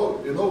 Now,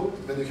 you know,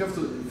 when you have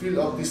to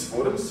fill out these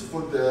forms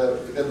to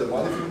get the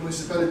money from the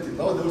municipality,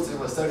 now they also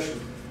have a section,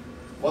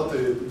 what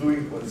are you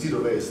doing on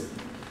zero waste?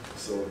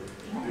 So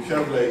you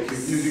have like,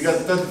 you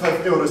get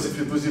 25 euros if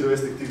you do zero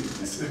waste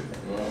activities.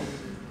 Wow.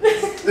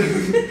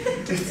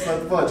 It's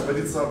not much, but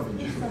it's something.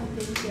 You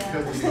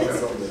have to start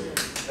somewhere.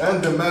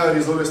 And the mayor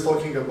is always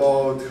talking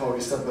about how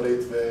we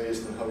separate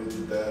waste and how we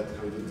do that,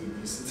 how we do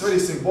this. It's very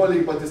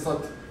symbolic, but it's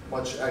not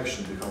much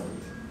action behind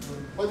it.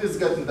 But it's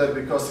getting there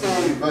because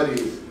it's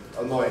very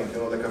annoying, you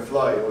know, like a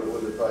fly all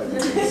the time.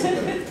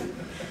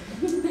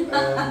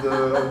 And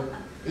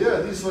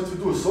yeah, this is what we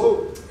do.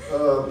 So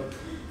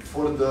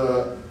for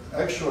the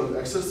actual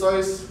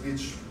exercise,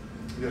 which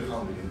we are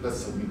hungry, let's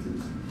submit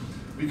it.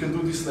 We can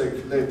do this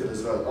like later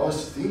as well. I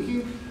was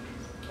thinking,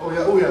 oh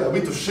yeah, a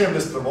bit of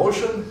shameless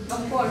promotion.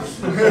 Of course.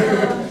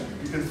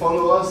 You can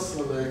follow us,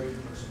 or like,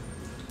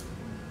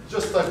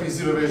 just type in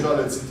Zero Waste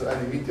Žalec into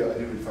any media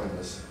and you will find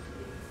us.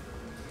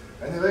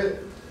 Anyway,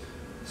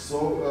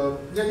 so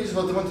yeah, this is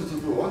what I wanted to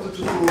do. I wanted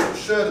to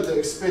share the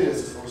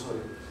experiences,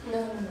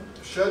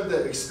 share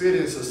the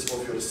experiences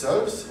of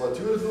yourselves, what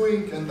you're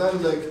doing, and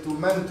then like to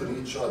mentor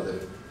each other.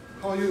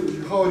 How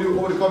are you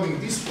overcoming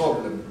this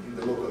problem in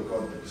the local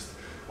context?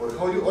 Or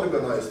how you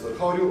organized, or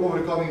how you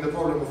overcoming the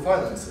problem of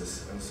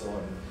finances, and so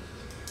on.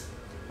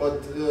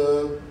 But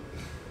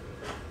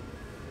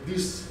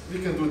this, we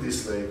can do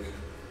this like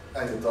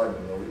anytime,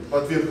 you know.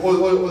 But we're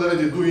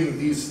already doing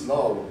this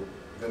now,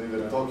 when we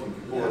were talking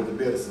over the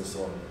beers and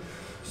so on.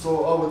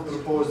 So I would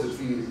propose that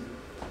we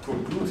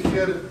conclude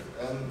here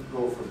and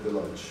go for the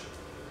lunch.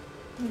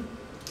 Yeah.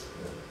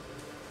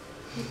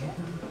 Okay.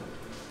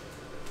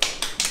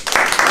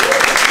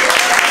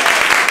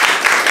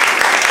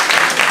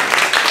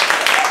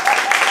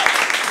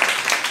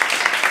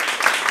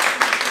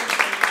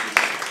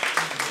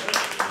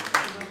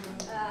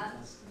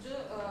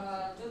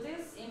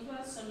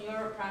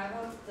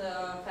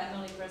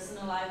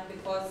 Personal life,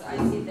 because I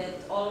see that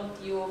all of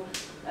you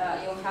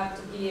you have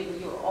to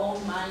give your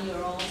own money,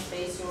 your own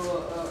space,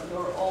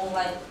 your own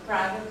like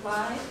private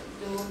life.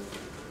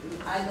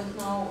 I don't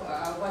know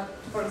what,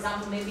 for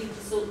example, maybe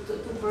it's too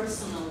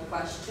personal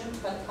question,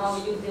 but how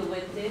you deal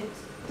with it.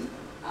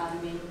 I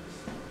mean,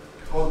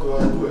 how do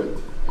I do it?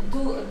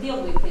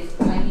 Deal with it.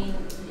 I mean,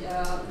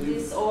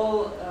 this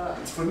all.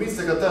 For me, it's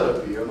like a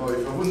therapy. You know,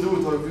 if I wouldn't do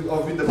it, I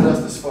would be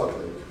depressed as fuck.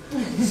 Like.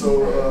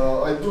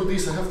 So I do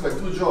this. I have like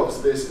 2 jobs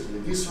basically.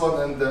 This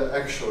one and the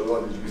actual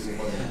one, which gives me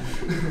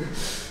money.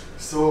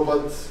 So,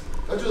 but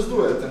I just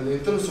do it. And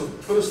in terms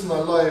of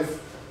personal life,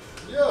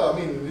 yeah, I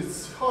mean,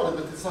 it's hard,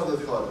 but it's not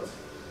that hard.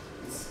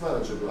 It's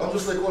manageable. I'm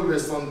just like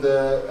always on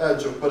the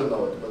edge of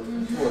burnout, but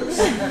it works.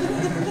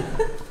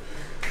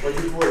 But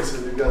it works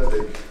when you get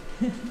like,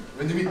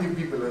 when you meet new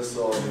people and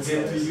so on. You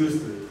get nice. used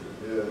to it.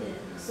 Yeah.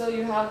 So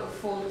you have a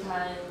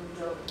full-time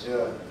job.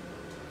 Yeah.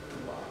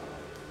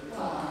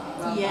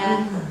 Wow.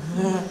 Yeah.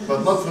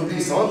 But not from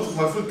this. I want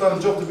my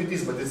full-time job to be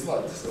this, but it's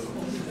not. So.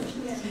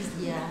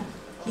 Yeah.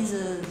 He's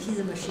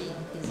a machine.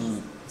 He's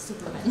a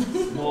Superman.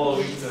 Small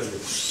victory.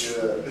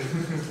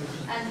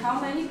 Yeah. And how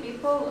many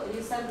people,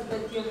 you said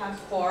that you have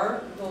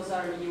 4, those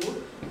are you,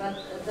 but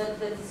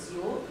that is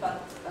you,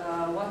 but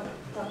what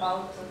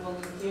about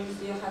volunteers?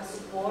 Do you have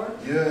support?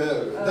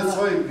 Yeah, that's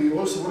why we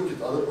also work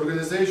with other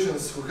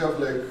organizations who have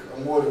like a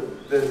more,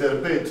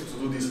 they're paid to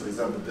do this, for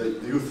example, the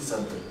youth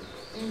center.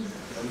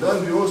 And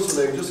then we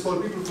also like just call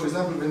people, for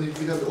example, when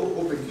we have the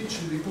open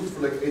kitchen, we cook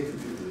for like 80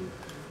 people.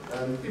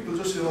 And people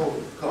just, you know,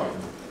 come.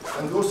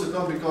 And they also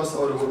come because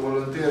our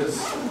volunteers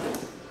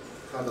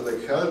kind of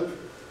like help,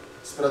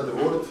 spread the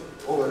word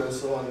over and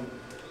so on.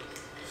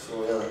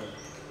 So yeah.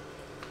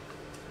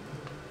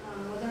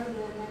 What are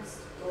the next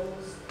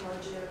goals,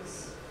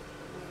 projects?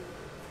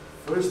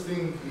 First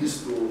thing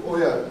is to, oh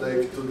yeah,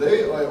 like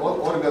today I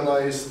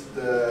organized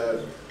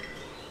the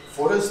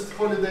forest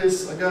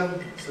holidays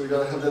again, so we're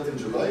gonna have that in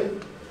July.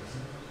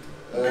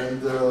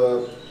 And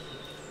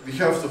we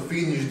have to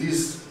finish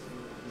this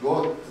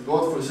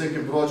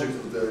God-forsaken project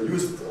of the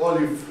used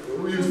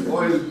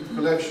oil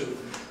collection.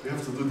 We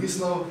have to do this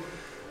now.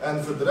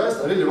 And for the rest,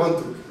 I really want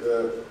to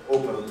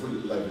open a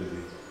tool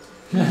library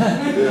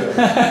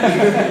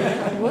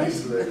What?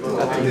 He's like,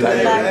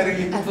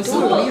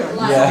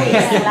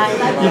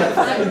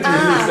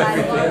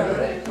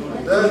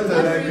 Like,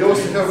 that, and we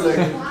also have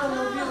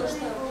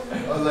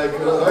like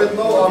right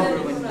now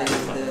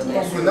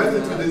I'm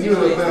connected with the new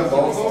European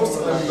Bauhaus.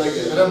 I'm like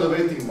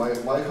renovating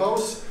my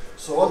house,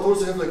 so I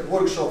also have like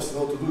workshops, you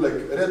know, to do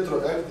like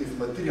retroactive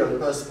material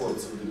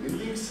passports of the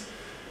buildings,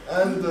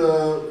 and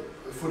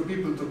for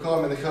people to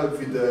come and help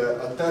with the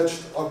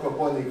attached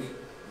aquaponic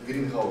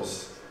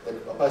greenhouse, like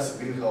a passive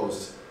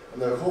greenhouse.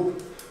 And I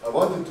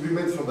want it to be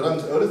made from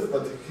rammed earth,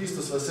 but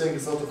Christos was saying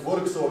it's out of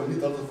work, so we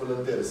need a lot of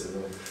volunteers, you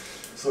know.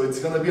 So it's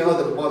going to be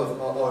another one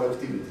of our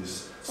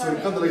activities. So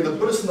kind of like the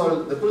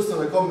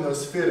personal and communal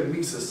sphere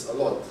mixes a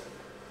lot,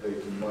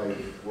 like in my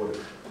work.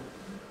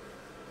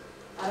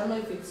 I don't know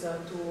if it's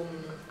too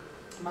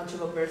much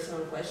of a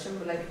personal question,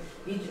 but like,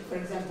 for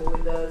example,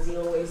 with the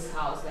zero waste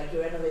house, like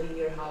you're renovating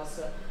your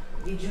house,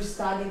 did you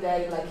study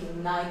that like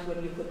in night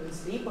when you couldn't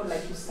sleep, or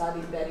like you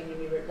studied that in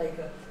university, like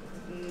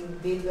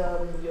did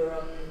your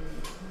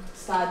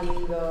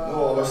studying?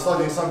 No, I was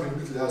studying something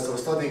completely else. I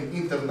was studying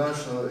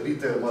international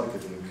retail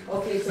marketing.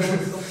 Okay, so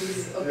it's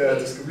completely okay.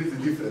 Yeah, it's completely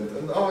different.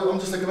 And I'm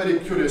just like a very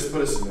curious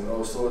person, you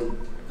know. So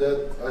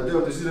that idea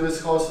of the zero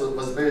waste house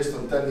was based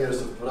on 10 years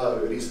of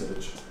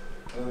research.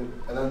 And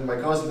then my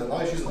cousin and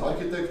I, she's an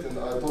architect, and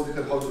I told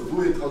her how to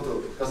do it,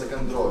 because I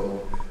can draw, you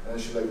know.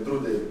 And she like drew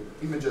the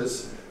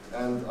images,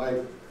 and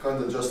I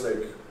kind of just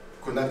like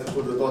connected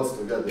all the dots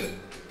together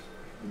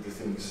with the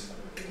things.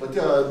 But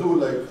yeah, I do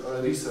like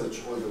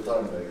research all the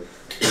time, like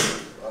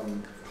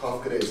I'm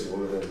half crazy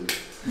already.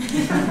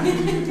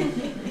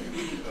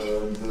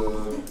 And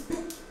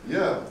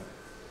yeah,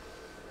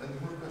 any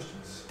more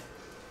questions?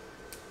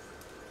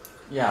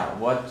 Yeah,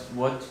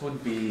 what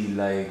would be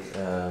like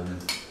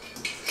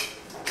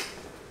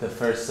the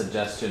first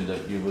suggestion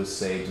that you would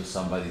say to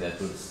somebody that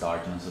would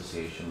start an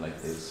association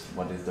like this?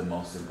 What is the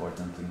most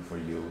important thing for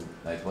you?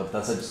 Like,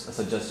 what's a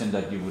suggestion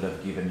that you would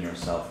have given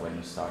yourself when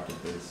you started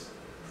this?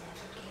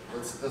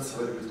 That's a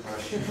very good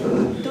question.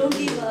 Don't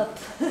give up.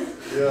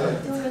 Yeah.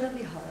 It's gonna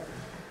be hard.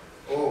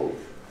 Oh,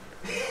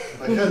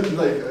 I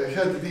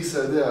had this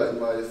idea in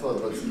my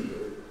thought, but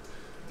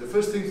the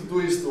first thing to do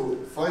is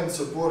to find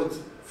support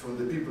from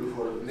the people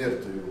who are near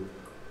to you,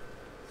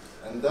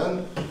 and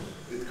then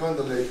it kind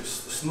of like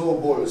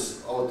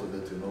snowballs out of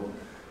it, you know.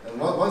 And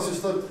once you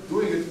start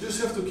doing it, you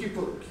just have to keep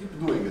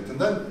doing it, and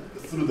then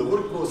through the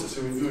work process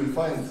you will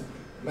find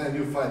many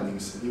new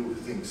findings, new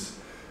things.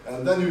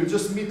 And then you will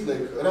just meet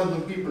like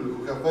random people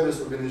who have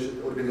various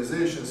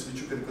organizations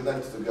which you can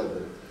connect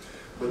together.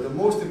 But the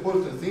most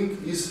important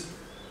thing is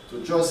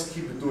to just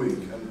keep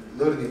doing and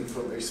learning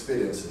from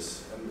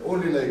experiences. And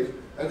only like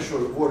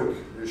actual work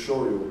will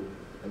show you,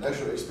 and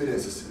actual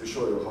experiences will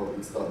show you how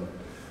it's done.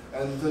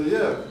 And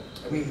yeah,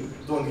 I mean,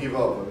 don't give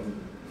up. I mean,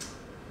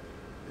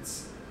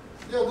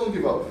 don't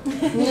give up.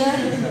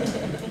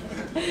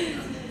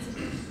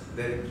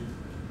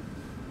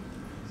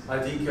 I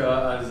think,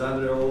 as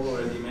Andrej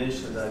already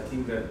mentioned, I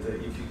think that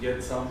if you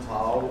get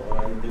somehow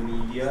in the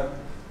media,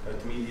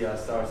 that media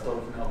starts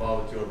talking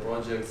about your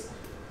projects,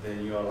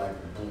 then you are like,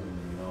 boom,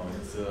 you know,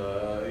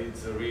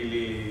 it's a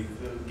really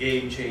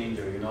game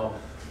changer, you know.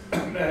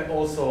 And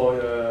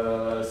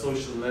also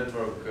social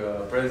network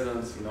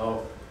presence, you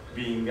know,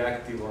 being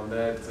active on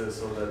that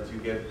so that you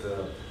get,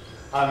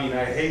 I mean,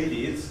 I hate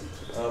it,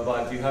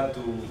 but you have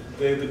to,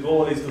 the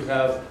goal is to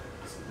have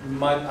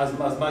as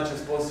much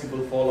as possible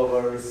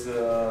followers,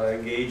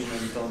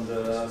 engagement on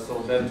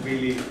so that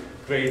really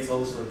creates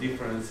also a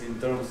difference in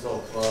terms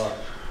of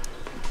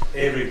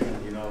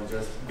everything, you know,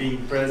 just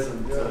being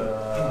present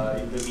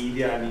in the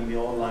media and in the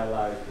online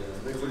life. Yeah.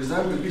 Like for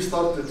example, we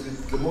started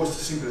with the most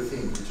simple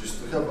thing, which is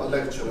to have a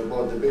lecture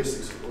about the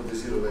basics of the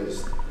zero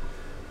waste.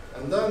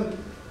 And then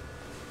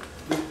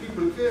the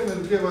people came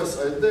and gave us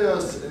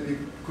ideas, and we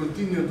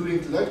continue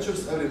doing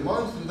lectures every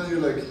month, and then you're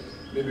like,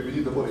 maybe we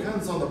need a more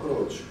hands-on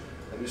approach.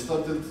 And we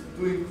started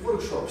doing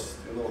workshops,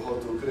 you know, how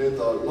to create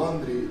a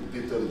laundry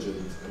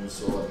detergent and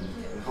so on,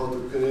 and how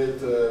to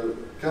create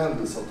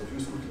candles out of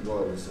used cooking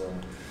oil and so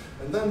on.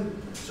 And then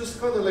just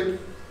kind of like,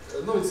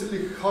 no, it's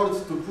really hard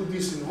to put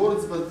this in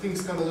words, but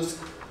things kind of just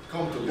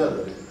come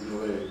together in a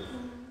way.